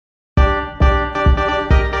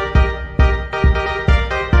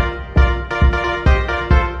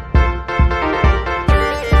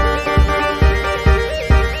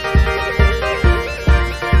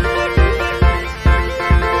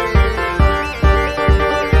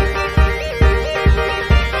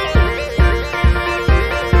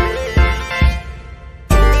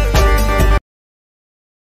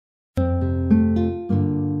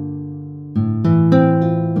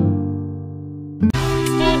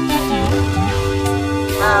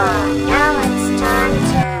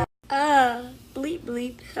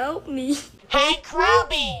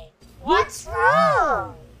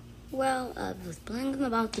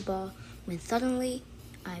when suddenly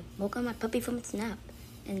I woke up my puppy from its nap,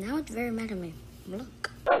 and now it's very mad at me. Look.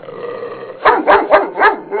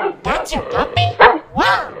 That's your puppy?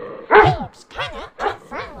 Wow, he looks kind of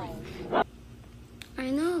unfriendly. I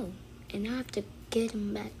know, and now I have to get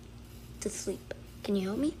him back to sleep. Can you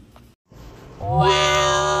help me?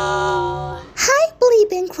 Wow. Hi,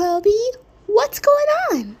 Bleep and Croby. What's going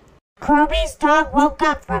on? Croby's dog woke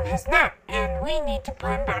up from his nap, and we need to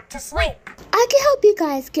put him back to sleep. I can help you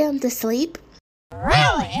guys get him to sleep.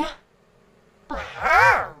 Really? But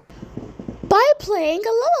how? By playing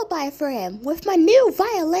a lullaby for him with my new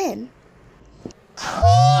violin. Cool!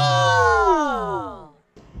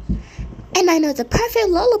 And I know the perfect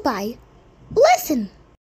lullaby. Listen.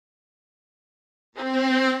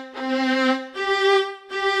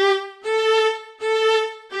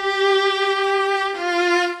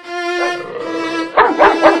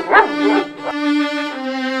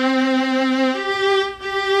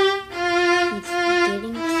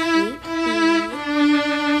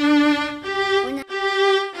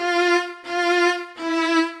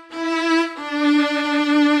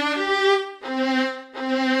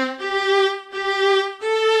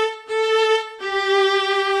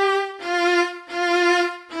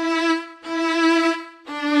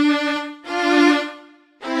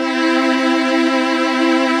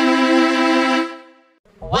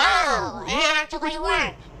 Wow, it actually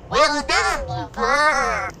worked. Well done,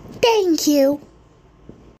 Bloofa. Thank you.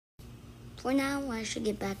 For now, I should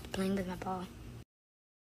get back to playing with my paw.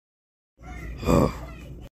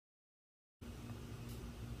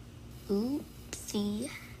 Oopsie.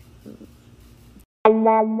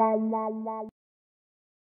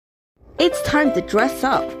 It's time to dress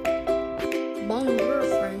up. Bonjour,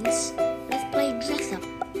 friends. Let's play dress up.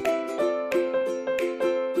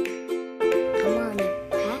 I'm wearing a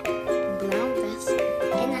hat, brown vest,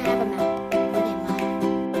 and I have a map. What am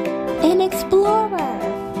I? An explorer.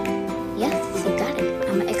 Yes, you got it.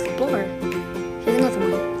 I'm an explorer. Here's another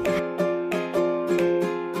one.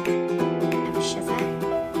 I have a chef hat,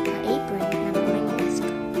 an apron, and I'm wearing a mask.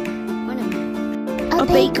 What am I? A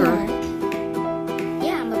baker.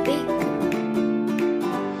 Yeah, I'm a baker.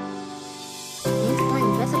 Thanks for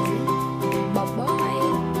playing dress up for me. Bye-bye.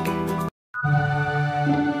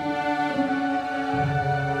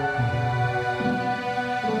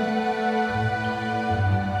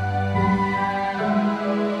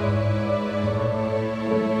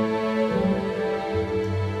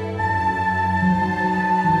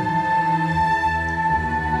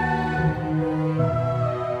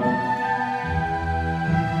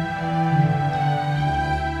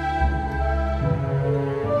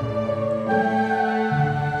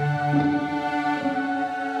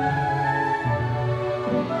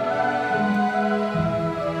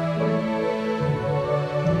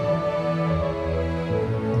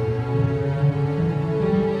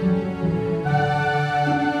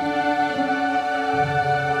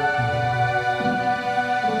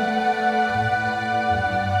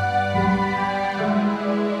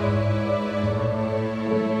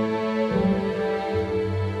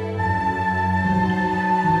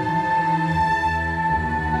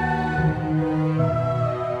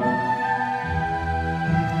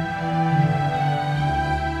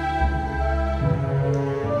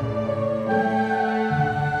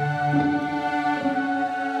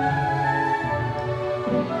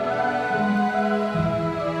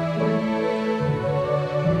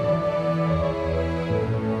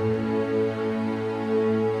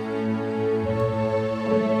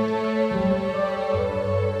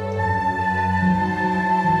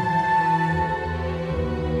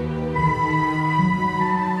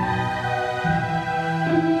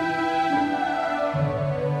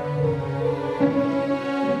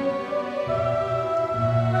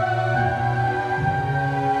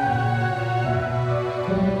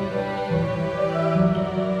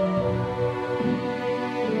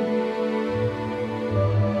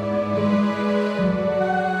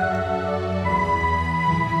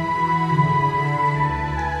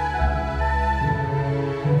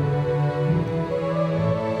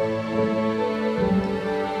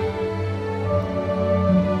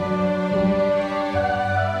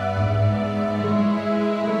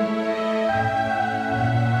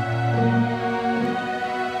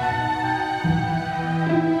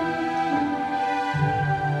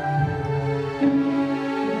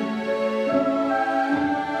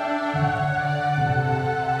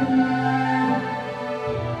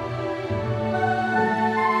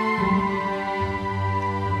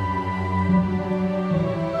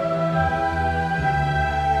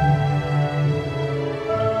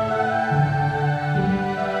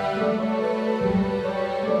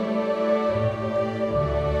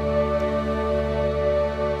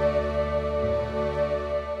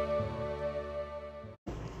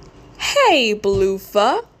 Hey,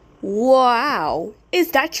 Bloofa. Wow,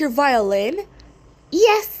 is that your violin?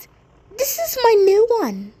 Yes, this is my new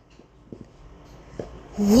one.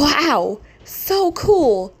 Wow, so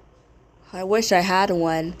cool. I wish I had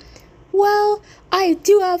one. Well, I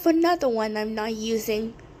do have another one I'm not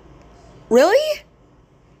using. Really?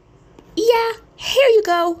 Yeah, here you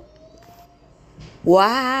go.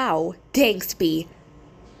 Wow, thanks, B.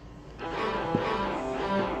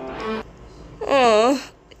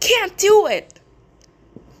 Can't do it.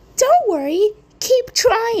 Don't worry, keep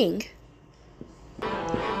trying.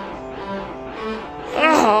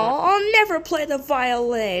 I'll never play the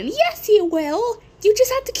violin. Yes, you will. You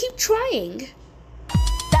just have to keep trying.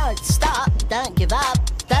 Don't stop, don't give up.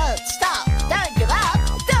 Don't stop, don't give up.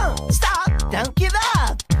 Don't stop, don't give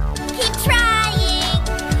up. Keep trying.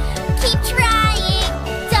 Keep trying.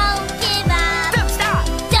 Don't give up. Don't stop,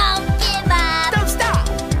 Don't give up. don't stop.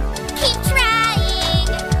 Keep trying.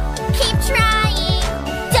 Keep trying.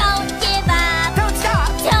 Don't give up. Don't stop,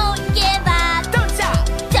 Don't give up. don't stop.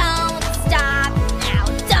 Don't stop now.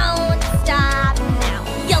 Don't stop now.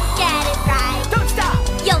 You'll get it right. Don't stop.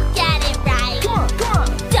 You'll get it right. Come on, come on.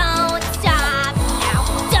 Don't stop now.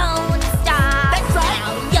 Don't stop That's right. now.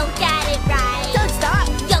 You'll get it right. Don't stop.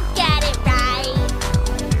 You'll get it right.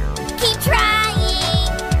 Keep trying.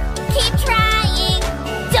 Keep trying.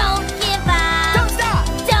 Don't give up. Don't stop.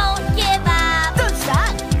 Don't give up. Don't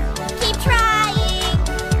stop. Keep trying.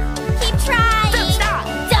 Keep trying. Don't stop.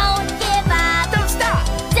 Don't give up. Don't stop.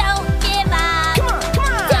 Don't give up. Come on, come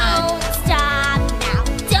on. Don't stop now.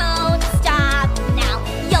 Don't stop now.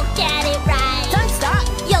 You'll get it right. Don't stop.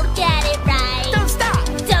 You'll get it right. Don't stop.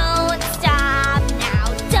 Don't stop now.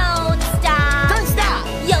 Don't stop. Don't stop.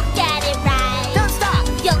 You'll get it right. Don't stop.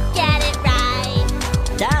 You'll get it right.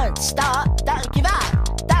 Don't stop, don't give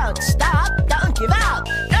up. Don't stop, don't give up.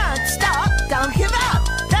 Don't stop, don't give up.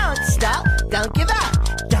 Don't stop, don't give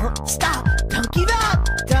up. Don't stop, don't give up.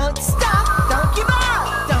 Don't stop, don't give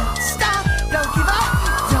up. Don't stop, don't give up.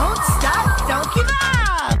 Don't stop, don't give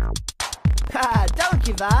up. Ha, don't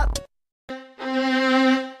give up.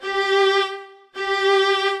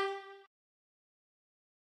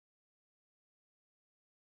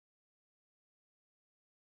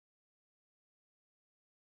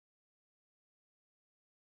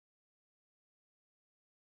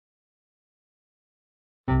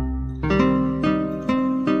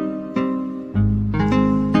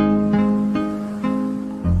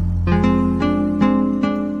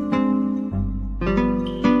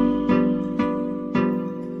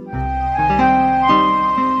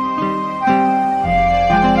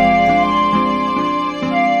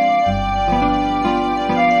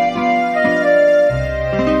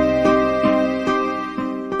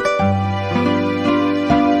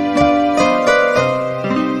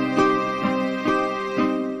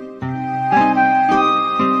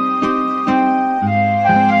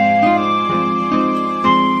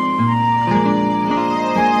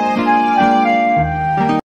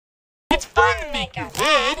 It's fun to make your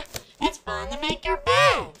bed. It's fun to make your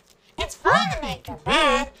bed. It's fun to make your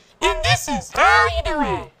bed. And this is how you do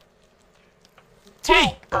it.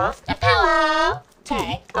 Take off the pillow.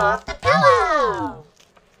 Take off the pillow.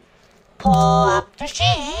 Pull up the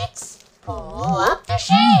sheets. Pull up the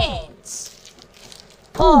sheets.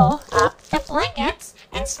 Pull up the blankets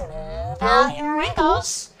and smooth out your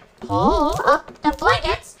wrinkles. Pull up the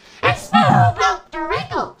blankets and smooth out the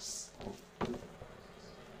wrinkles.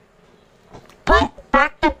 Put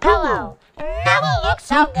back the pillow, and now it looks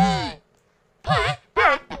so good. Put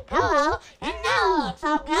back the pillow, and now it looks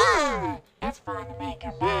so good. It's fun to make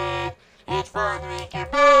your bed. It's fun to make your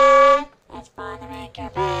bed. It's fun to make your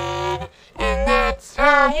bed. And that's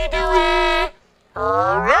how you do it.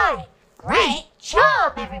 Alright, great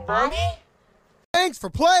job, everybody. Thanks for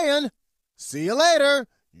playing. See you later.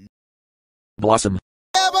 Blossom.